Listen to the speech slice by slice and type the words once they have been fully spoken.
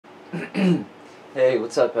Hey,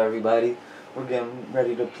 what's up everybody? We're getting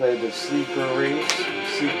ready to play the sleeper race,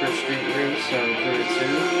 sleeper street race in Clear 2.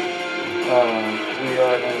 We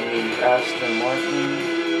are in the Aston Martin.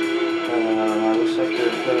 I wish I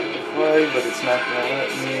could put up the flight, but it's not going to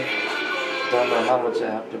let me. Don't know how much I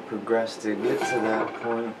have to progress to get to that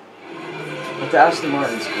point. But the Aston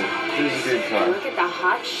Martin's cool. This is a good car. Look at the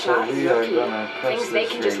hot shot. So we are going to crush things they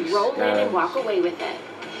this can race, just roll in and walk away with it.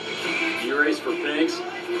 You race for pigs?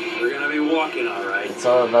 We're gonna be walking, all right. It's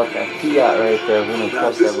all about that Fiat right there. We're going to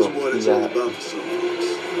crush that little Fiat.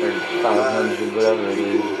 Or 500, whatever it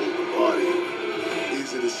is.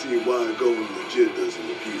 Easy to see why going legit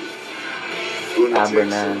doesn't appeal. Gonna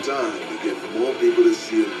take some time to get more people to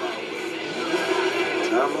see it my way.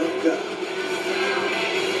 Time I've got.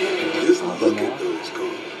 Just look at those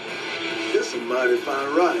cars. There's some mighty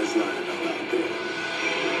fine rides lining up out there.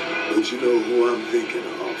 But you know who I'm thinking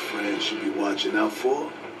our friends should be watching out for?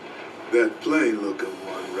 That plain-looking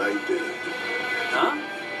one right there. Huh?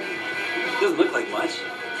 Doesn't look like much.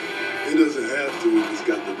 It doesn't have to if it's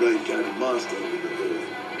got the right kind of monster under the hood.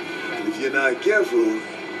 And if you're not careful,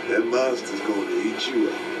 that monster's going to eat you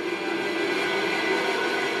up.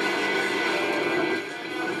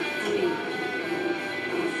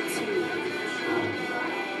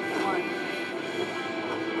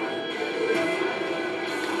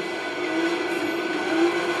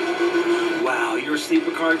 Your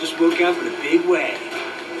sleeper car just woke up in a big way.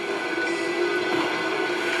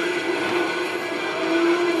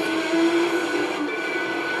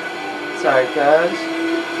 Sorry, guys.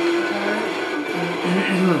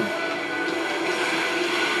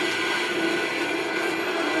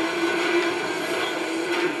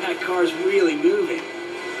 That car's really moving.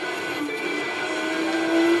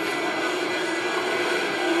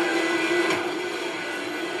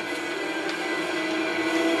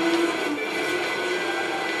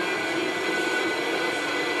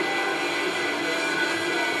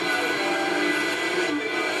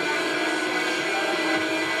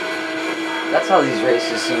 That's how these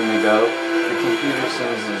races seem to go. The computer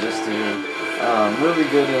seems to just do really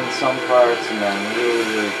good in some parts and then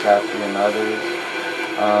really crappy in others.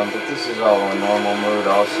 But this is all in normal mode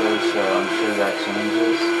also, so I'm sure that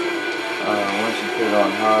changes. Once you put it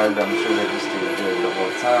on hard, I'm sure they just do good the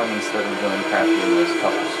whole time instead of doing crappy in those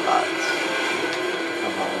couple spots.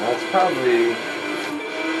 That's probably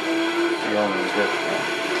the only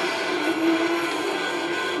difference.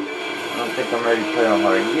 I don't think I'm ready to play on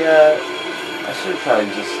hard yet. I should probably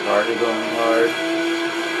just started going hard,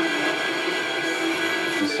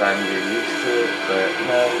 just so I can get used to it, but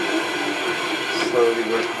no, slowly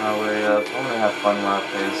work my way up. I'm gonna have fun while I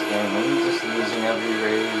play this game. I'm just losing every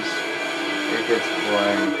race. It gets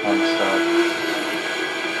boring, kind of stuff.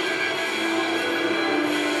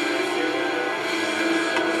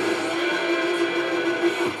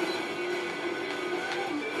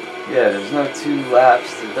 Yeah, there's no 2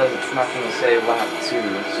 laps. It's not going to say lap 2.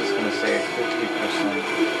 It's just going to say 50%.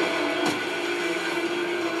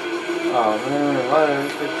 Oh man, why did I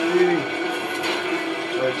pick 3?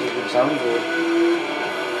 George of the Jungle.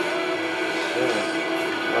 Shit.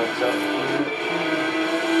 Watch out for it.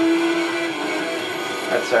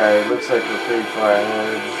 That's alright. Looks like we're pretty far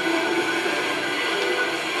ahead.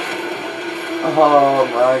 Oh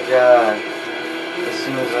my god. As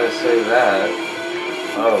soon as I say that.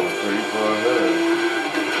 Oh, pretty far ahead.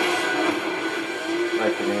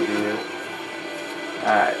 Like an idiot.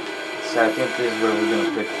 Alright, so I think this is where we're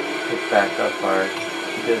going to pick back up our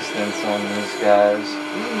distance on these guys.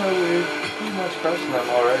 Even though we're pretty much crushing them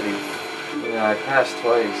already. You know, I passed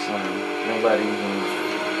twice and nobody even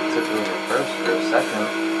took over first for a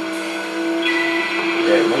second.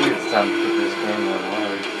 Yeah, maybe it's time to put this game on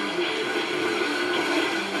hard.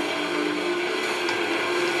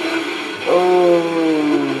 Oh,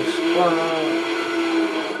 spun out.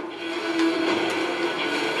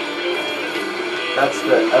 That's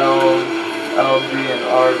the LB and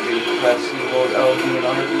RB. Press you hold LB and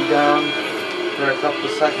RB down for a couple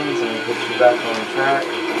of seconds and it puts you back on the track.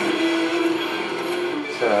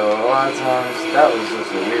 So a lot of times that was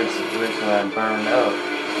just a weird situation where I burned out,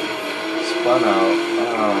 spun out.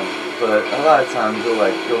 But a lot of times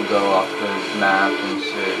you'll go off the map and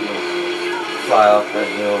shit. You'll fly off that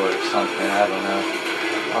hill or something, I don't know,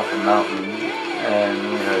 off a mountain, and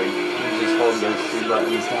you know, you just hold those 2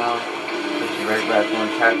 buttons down, put you right back on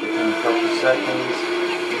track within a couple seconds.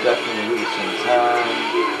 You definitely lose some time.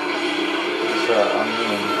 So I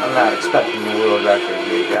mean, I'm not expecting the world record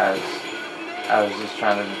here, guys. I was just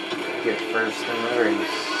trying to get first in the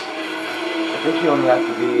race. I think you only have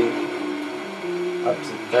to be up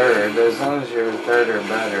to 3rd, as long as you're 3rd or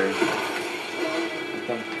better. I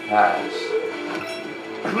think pass.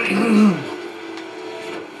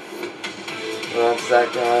 Well, that's that,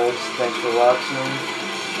 guys. Thanks for watching.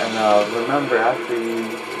 And remember, after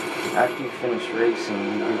you finish racing,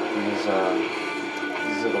 you get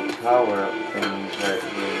these little power-up things right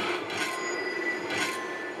here.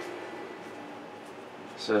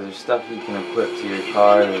 So there's stuff you can equip to your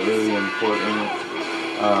car. They're really important.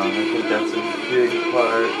 I think that's a big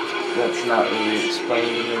part that's not really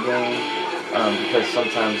explained in the game. Because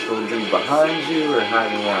sometimes they'll be behind you or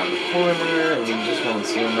hiding around the corner, and you just won't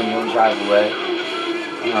see them and you'll drive away.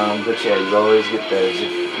 But yeah, you always get those.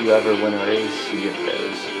 If you ever win a race, you get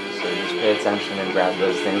those. So just pay attention and grab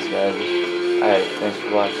those things, guys. Alright, thanks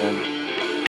for watching.